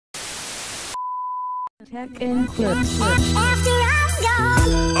Tech and clips.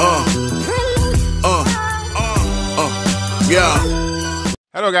 Yeah.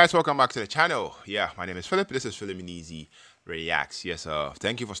 Hello guys, welcome back to the channel. Yeah, my name is Philip. This is Philiminizzyvlogs. Yes,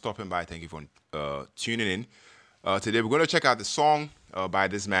 thank you for stopping by. Thank you for tuning in. Today we're going to check out the song by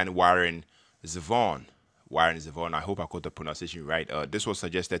this man Warren Zevon. Warren Zevon. I hope I got the pronunciation right. This was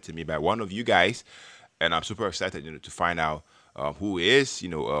suggested to me by one of you guys, and I'm super excited, to find out who he is.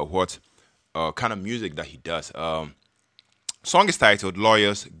 What kind of music that he does. Song is titled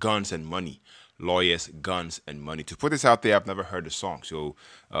 "Lawyers, Guns, and Money." Lawyers, Guns, and Money. To put this out there, I've never heard the song, so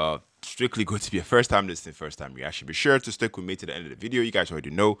strictly going to be a first time listening, first time reaction. Be sure to stick with me to the end of the video. You guys already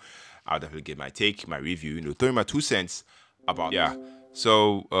know. I'll definitely give my take, my review, throwing my 2 cents about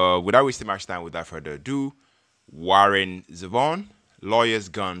So without wasting much time, without further ado, Warren Zevon, Lawyers,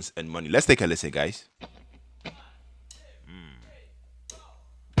 Guns, and Money. Let's take a listen, guys.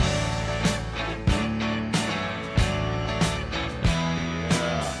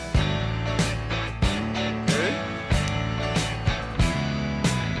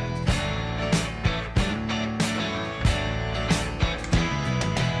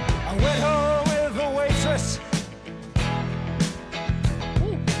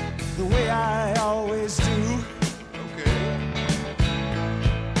 The way I always do. Okay.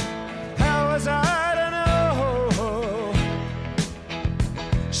 How was I to know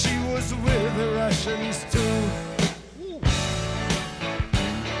she was with the Russians too?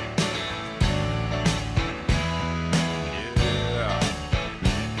 Yeah.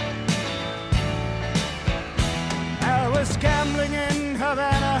 I was gambling in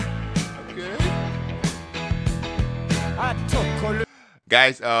Havana. Okay. I took a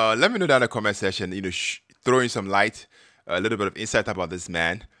Guys, let me know down in the comment section, throwing some light, a little bit of insight about this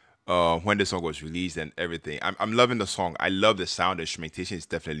man, when the song was released and everything. I'm loving the song. I love the sound. The instrumentation is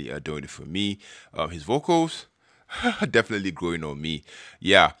definitely doing it for me. His vocals, definitely growing on me.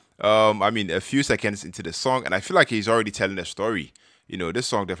 Yeah, I mean, a few seconds into the song, and I feel like he's already telling a story. This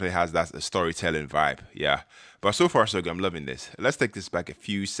song definitely has that storytelling vibe. Yeah, but so far so good. I'm loving this. Let's take this back a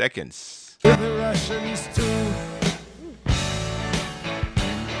few seconds. the Russians too.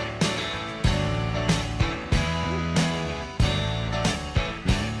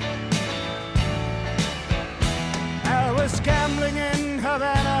 Gambling in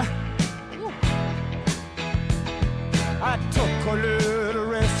Havana, I took a little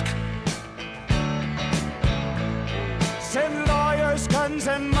risk. Send lawyers, guns,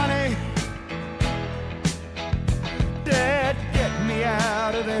 and money. Dad, get me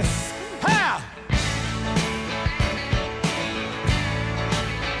out of this. Ha!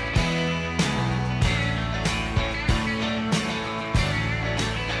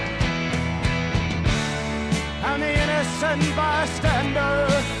 I'm the innocent bystander.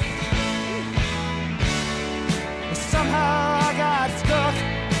 Somehow I got stuck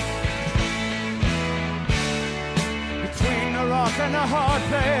between a rock and a hard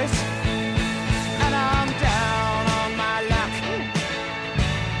place, and I'm down on my luck.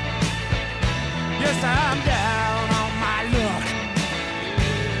 Yes, I'm down on my luck.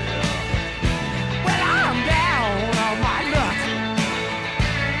 Well, I'm down on my luck.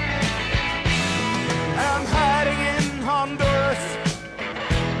 I'm hiding in Honduras.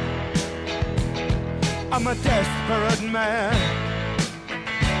 I'm a desperate man.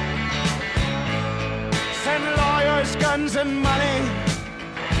 Send lawyers, guns, and money.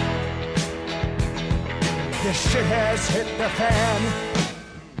 This shit has hit the fan.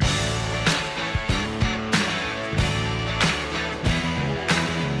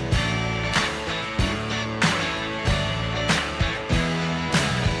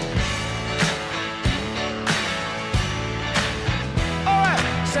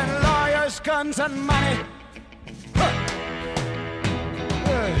 Guns and money. Huh.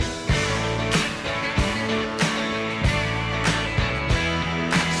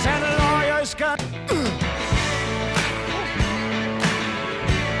 Send lawyers, guns.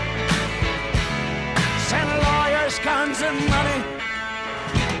 Send lawyers, guns, and money.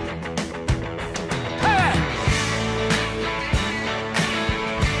 Hey!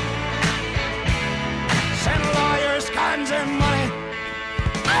 Send lawyers, guns, and money.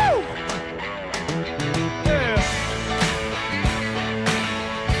 Oh!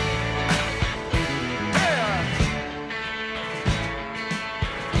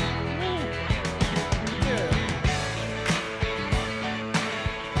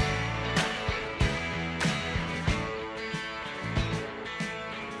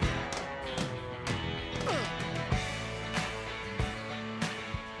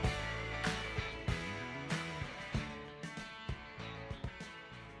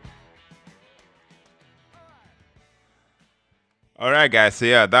 All right, guys. So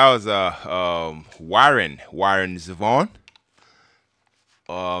yeah, that was Warren Zevon.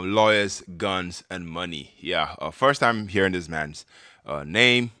 Lawyers, guns, and money. Yeah, first time hearing this man's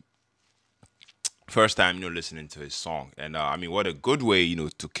name. First time, listening to his song, and I mean, what a good way, to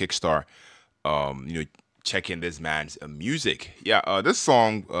kickstart, checking this man's music. Yeah, this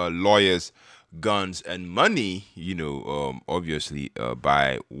song, "Lawyers, Guns, and Money," obviously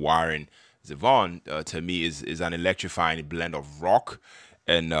by Warren Zevon, to me is an electrifying blend of rock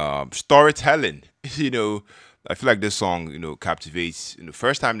and storytelling. I feel like this song, captivates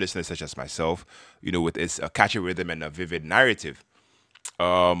first time listeners such as myself, with its catchy rhythm and a vivid narrative.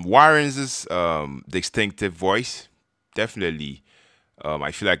 Warren's distinctive voice definitely,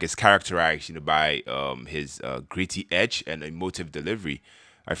 I feel like it's characterized, by his gritty edge and emotive delivery.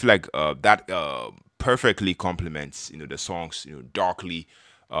 I feel like that perfectly complements, the song's, darkly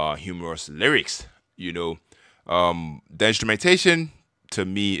humorous lyrics. The instrumentation to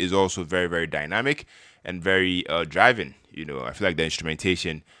me is also very, very dynamic and very driving. I feel like the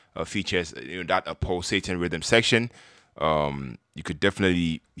instrumentation features, that pulsating rhythm section. You could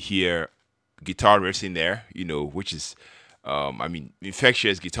definitely hear guitar riffs in there, which is, I mean,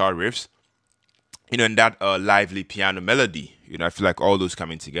 infectious guitar riffs, and that lively piano melody. I feel like all those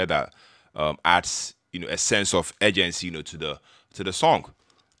coming together adds, a sense of urgency, to the song.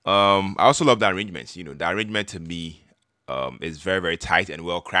 I also love the arrangements. The arrangement to me is very, very tight and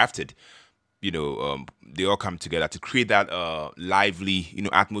well crafted. They all come together to create that lively,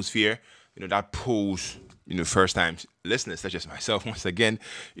 atmosphere, that pulls, first time listeners such as myself once again,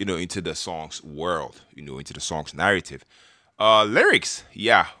 into the song's world, into the song's narrative. Lyrics,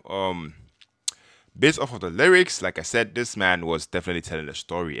 yeah. Based off of the lyrics, like I said, this man was definitely telling a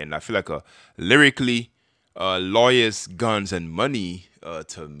story, and I feel like lyrically, lawyers, guns, and money,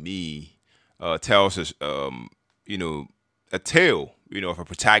 to me, tells us, you know, a tale, of a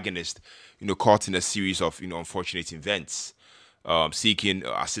protagonist, caught in a series of, unfortunate events, seeking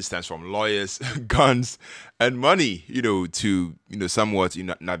assistance from lawyers, guns, and money, somewhat,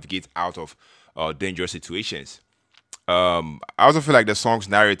 navigate out of dangerous situations. I also feel like the song's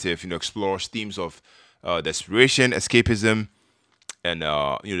narrative, explores themes of desperation, escapism, and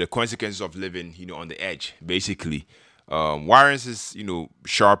the consequences of living, on the edge. Basically, Warren's is,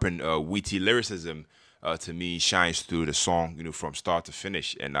 sharp and witty lyricism. To me, shines through the song, from start to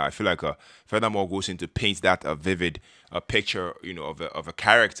finish, and I feel like furthermore goes into paints that a vivid picture, of a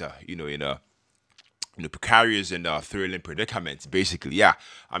character, in a precarious and thrilling predicaments. Basically, yeah.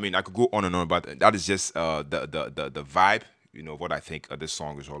 I mean, I could go on and on, but that is just the vibe, of what I think this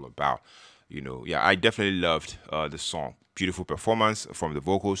song is all about. Yeah, I definitely loved the song. Beautiful performance from the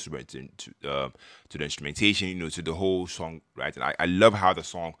vocals to the instrumentation, to the whole song, right? And I love how the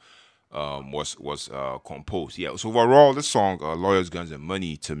song was composed. Yeah. So overall, this song, "Lawyers, Guns, and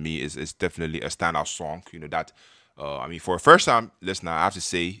Money," to me is definitely a standout song. That. I mean, for a first-time listener, I have to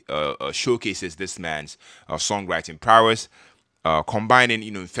say, showcases this man's songwriting prowess, combining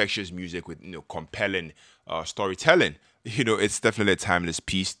infectious music with compelling storytelling. It's definitely a timeless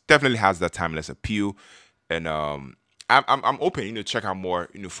piece. Definitely has that timeless appeal, and I'm open, to check out more,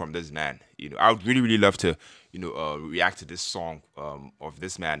 from this man. I would really, really love to, react to this song of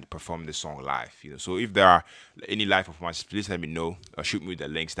this man performing this song live. So if there are any live performances, please let me know. Shoot me the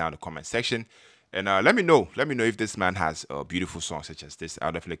links down in the comment section, and let me know. Let me know if this man has a beautiful song such as this.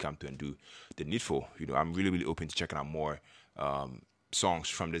 I'll definitely come to and do the needful. I'm really, really open to checking out more songs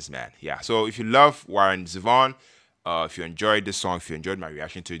from this man. Yeah. So if you love Warren Zevon, if you enjoyed this song, if you enjoyed my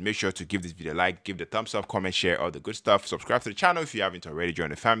reaction to it, make sure to give this video a like, give the thumbs up, comment, share, all the good stuff. Subscribe to the channel if you haven't already. Join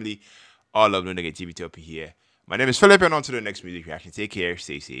the family. All love, no negativity up in here. My name is Philip, and on to the next music reaction. Take care,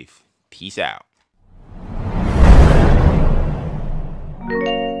 stay safe, peace out.